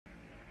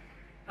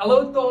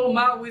Hello to all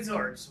math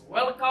wizards.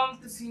 Welcome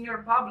to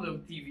Señor Pablo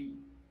TV.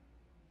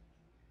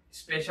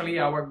 Especially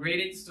our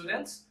graded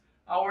students,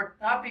 our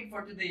topic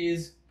for today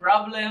is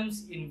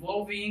problems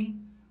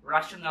involving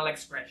rational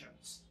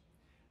expressions.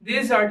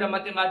 These are the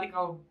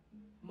mathematical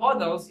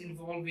models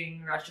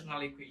involving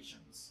rational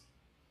equations.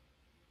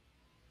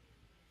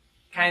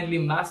 Kindly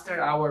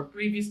master our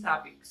previous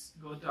topics.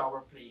 Go to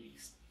our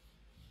playlist.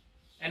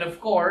 And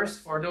of course,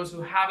 for those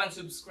who haven't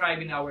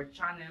subscribed in our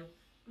channel,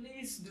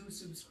 please do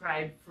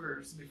subscribe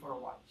first before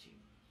watching.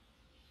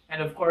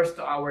 And of course,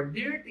 to our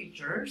dear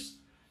teachers,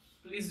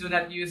 please do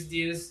not use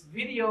this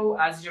video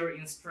as your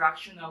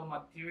instructional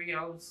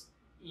materials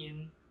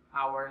in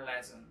our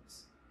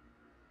lessons.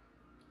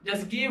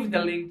 Just give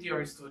the link to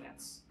your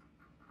students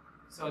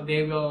so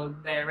they will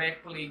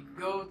directly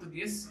go to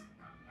this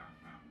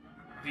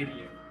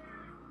video.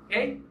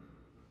 Okay?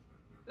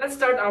 Let's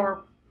start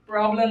our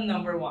problem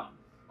number 1.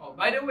 Oh,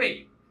 by the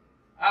way,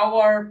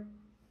 our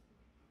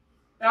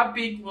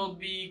topic will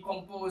be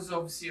composed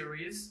of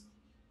series.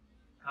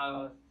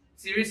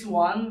 Series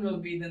 1 will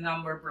be the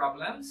number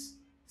problems.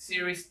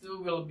 Series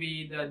 2 will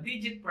be the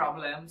digit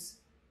problems.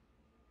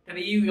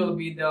 3 will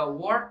be the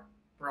word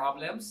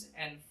problems.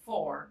 And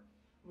 4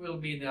 will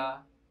be the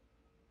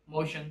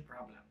motion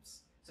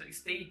problems. So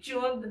stay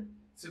tuned,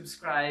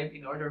 subscribe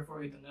in order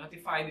for you to be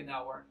notified in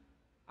our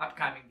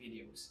upcoming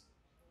videos.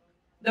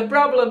 The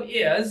problem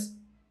is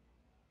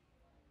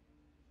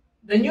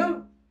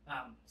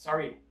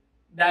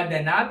the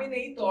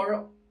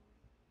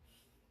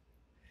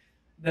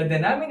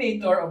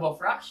denominator of a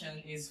fraction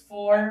is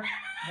 4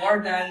 more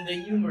than the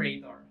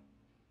numerator.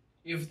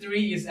 If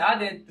 3 is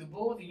added to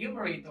both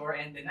numerator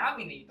and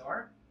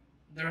denominator,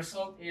 the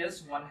result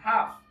is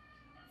 1/2.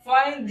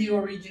 Find the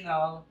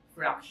original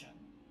fraction.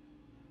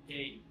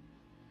 Okay.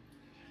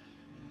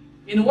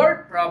 In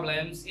word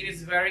problems, it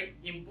is very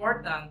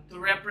important to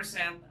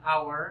represent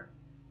our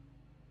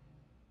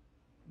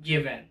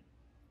given.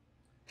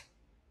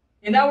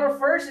 In our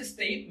first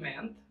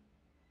statement,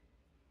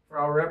 for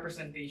our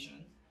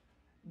representation,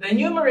 the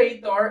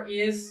numerator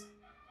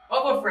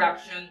of a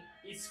fraction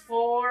is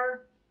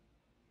 4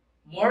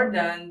 more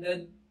than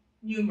the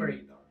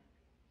numerator.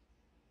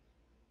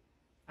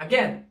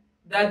 Again,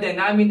 the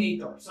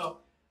denominator. So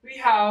we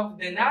have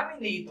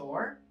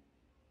denominator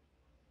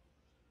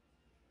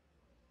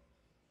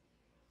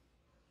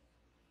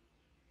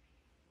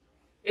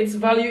its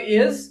value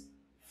is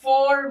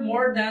 4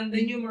 more than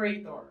the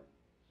numerator.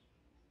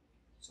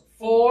 So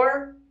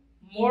 4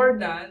 more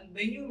than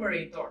the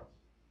numerator.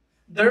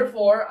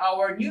 Therefore,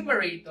 our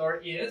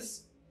numerator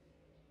is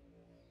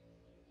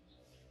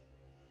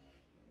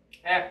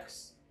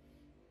x.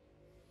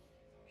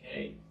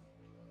 Okay.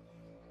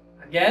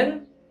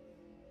 Again,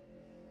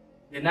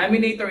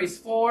 denominator is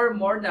 4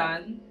 more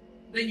than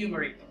the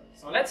numerator.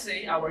 So let's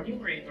say our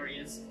numerator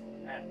is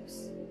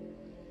x.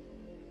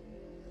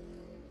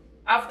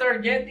 After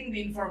getting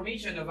the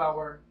information of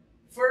our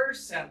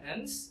first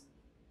sentence,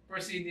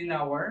 proceed in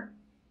our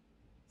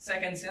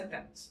second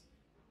sentence.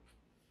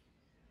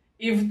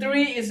 If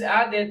 3 is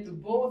added to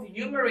both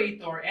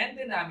numerator and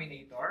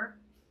denominator,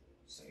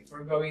 so if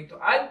we're going to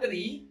add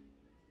 3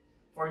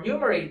 for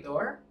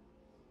numerator,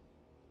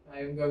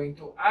 I'm going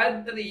to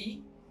add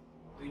 3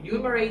 to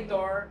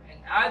numerator and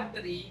add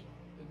 3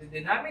 to the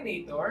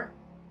denominator.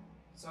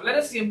 So let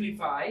us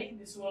simplify.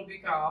 This will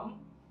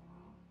become,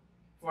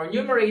 for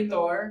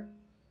numerator,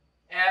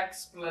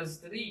 x plus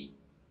 3.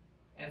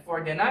 And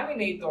for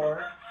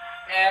denominator,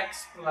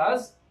 x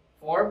plus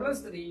 4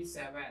 plus 3,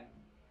 7.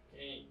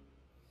 Okay.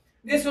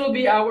 This will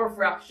be our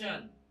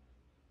fraction.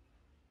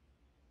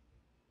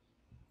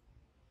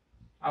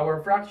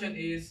 Our fraction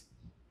is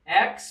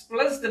x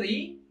plus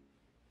 3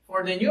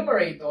 for the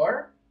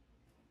numerator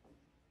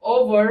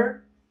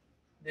over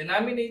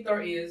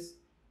denominator is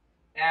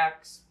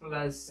x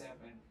plus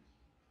 7.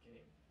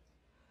 Okay.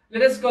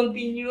 Let us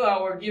continue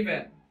our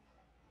given.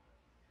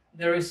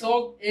 The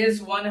result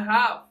is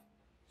 1/2.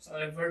 So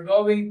if we're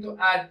going to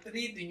add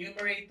 3 to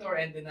numerator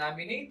and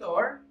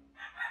denominator,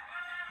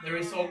 the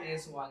result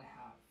is 1/2.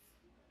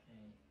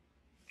 Okay.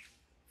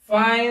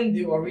 Find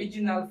the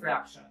original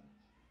fraction.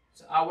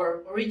 So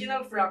our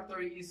original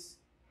factor is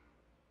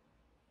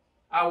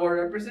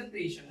our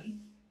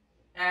representation,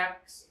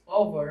 x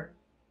over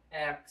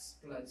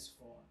x plus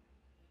 4.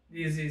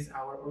 This is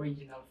our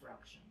original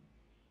fraction.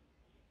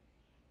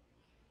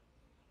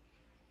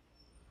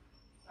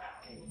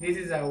 Okay, this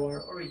is our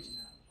original.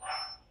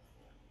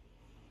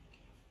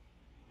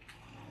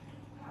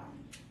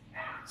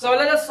 So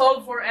let us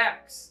solve for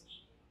x.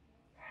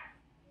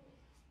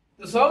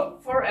 To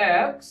solve for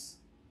x,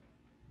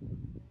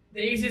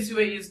 the easiest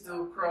way is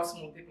to cross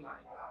multiply.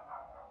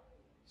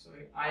 So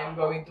I am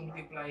going to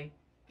multiply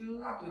 2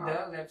 to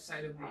the left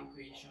side of the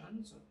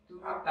equation. So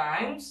 2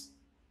 times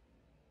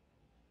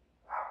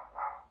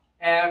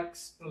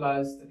x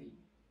plus 3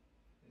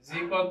 is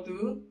equal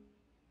to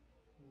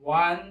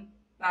 1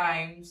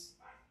 times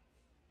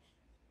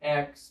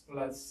x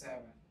plus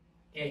 7.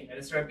 Okay, let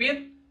us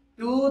repeat.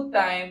 2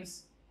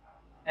 times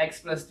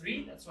x plus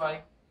 3. That's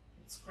why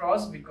it's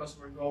crossed, because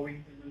we're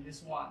going to do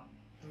this one.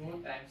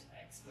 2 times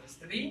x plus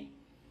 3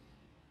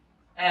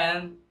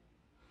 and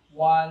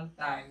 1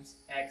 times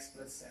x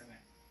plus 7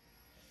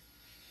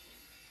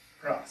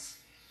 cross,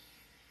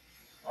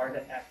 or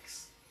the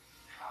x.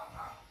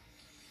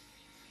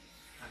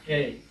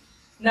 Okay,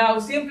 now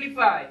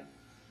simplify.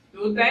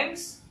 2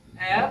 times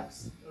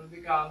x will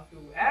become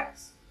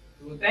 2x.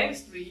 2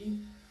 times 3,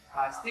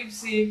 positive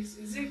 6,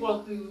 is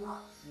equal to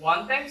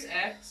 1 times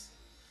x,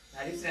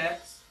 that is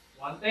x.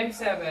 1 times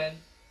 7,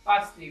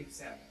 positive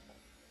 7.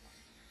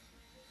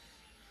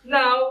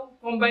 Now,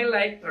 combine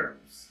like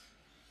terms.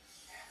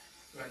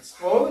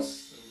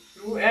 Transpose,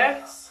 so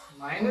 2x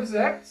minus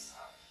x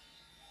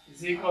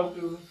is equal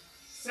to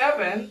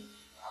 7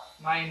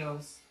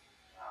 minus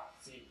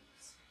 6.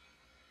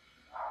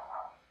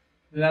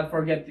 Do not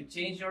forget to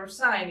change your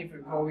sign if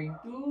you're going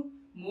to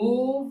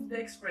move the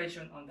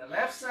expression on the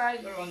left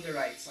side or on the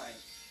right side.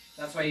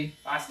 That's why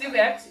positive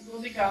x, it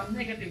will become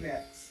negative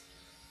x.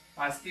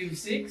 Positive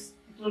 6,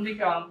 it will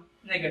become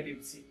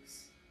negative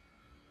 6.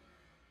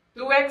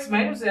 2x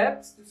minus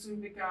x, this will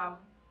become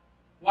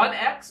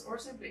 1x or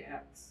simply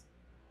x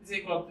is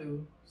equal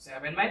to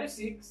 7 minus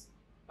 6,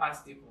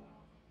 positive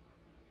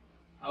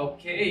 1.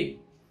 Okay,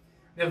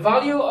 the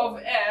value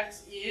of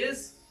x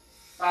is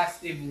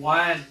positive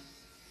 1.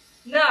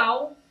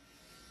 Now,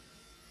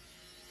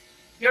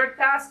 your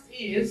task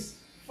is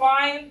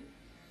find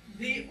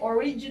the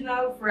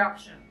original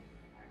fraction.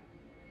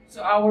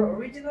 So our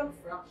original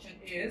fraction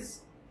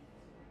is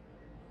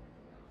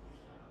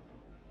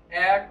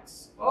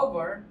x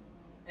over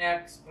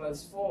x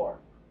plus 4.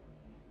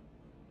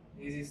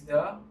 This is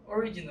the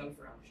original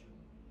fraction.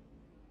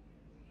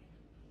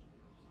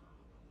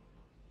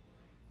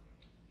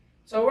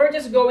 So we're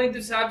just going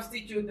to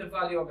substitute the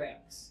value of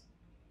x.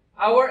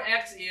 Our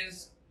x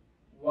is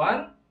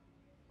 1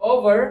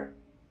 over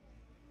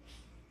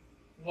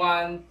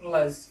 1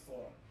 plus 4.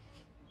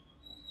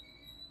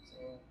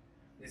 So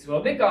this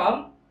will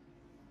become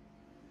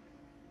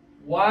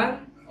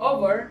 1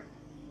 over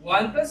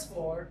 1 plus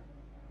 4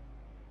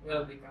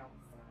 will become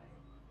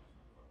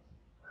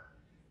 5.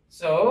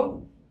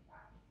 So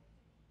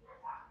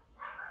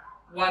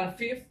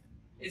 1/5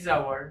 is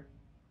our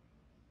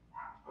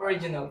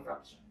original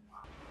fraction.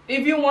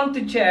 If you want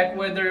to check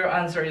whether your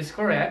answer is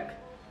correct,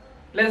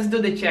 let's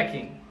do the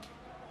checking.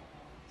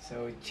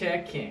 So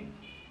checking.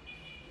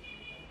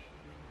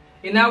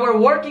 In our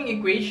working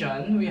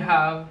equation, we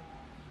have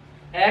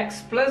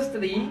x plus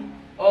 3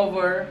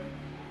 over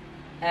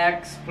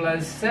x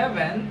plus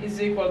 7 is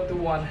equal to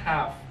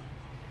 1/2.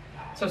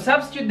 So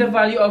substitute the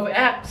value of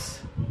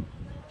x.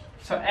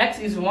 So x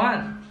is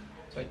 1.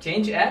 So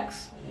change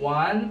x.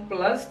 1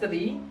 plus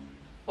 3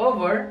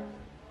 over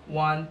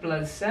 1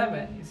 plus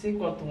 7 is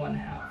equal to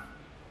 1/2.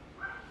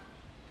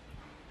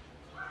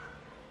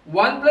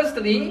 1 plus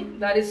 3,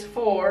 that is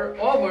 4,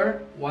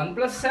 over 1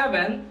 plus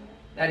 7,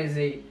 that is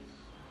 8.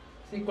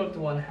 It's equal to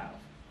 1/2.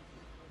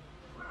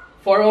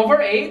 4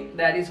 over 8,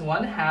 that is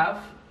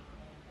 1/2,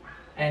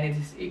 and it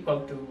is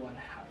equal to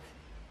 1/2.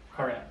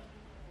 Correct.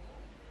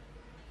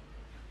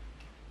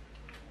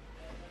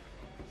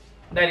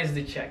 That is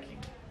the checking.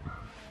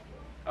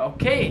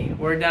 Okay,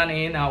 we're done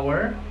in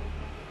our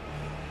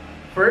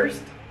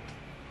first,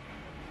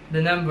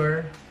 the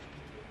number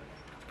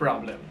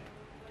problem.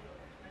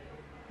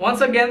 Once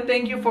again,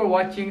 thank you for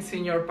watching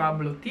Señor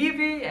Pablo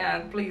TV,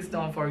 and please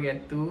don't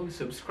forget to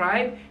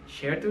subscribe,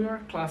 share to your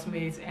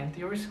classmates and to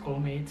your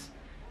schoolmates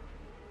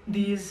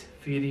this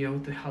video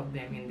to help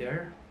them in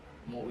their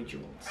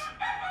modules.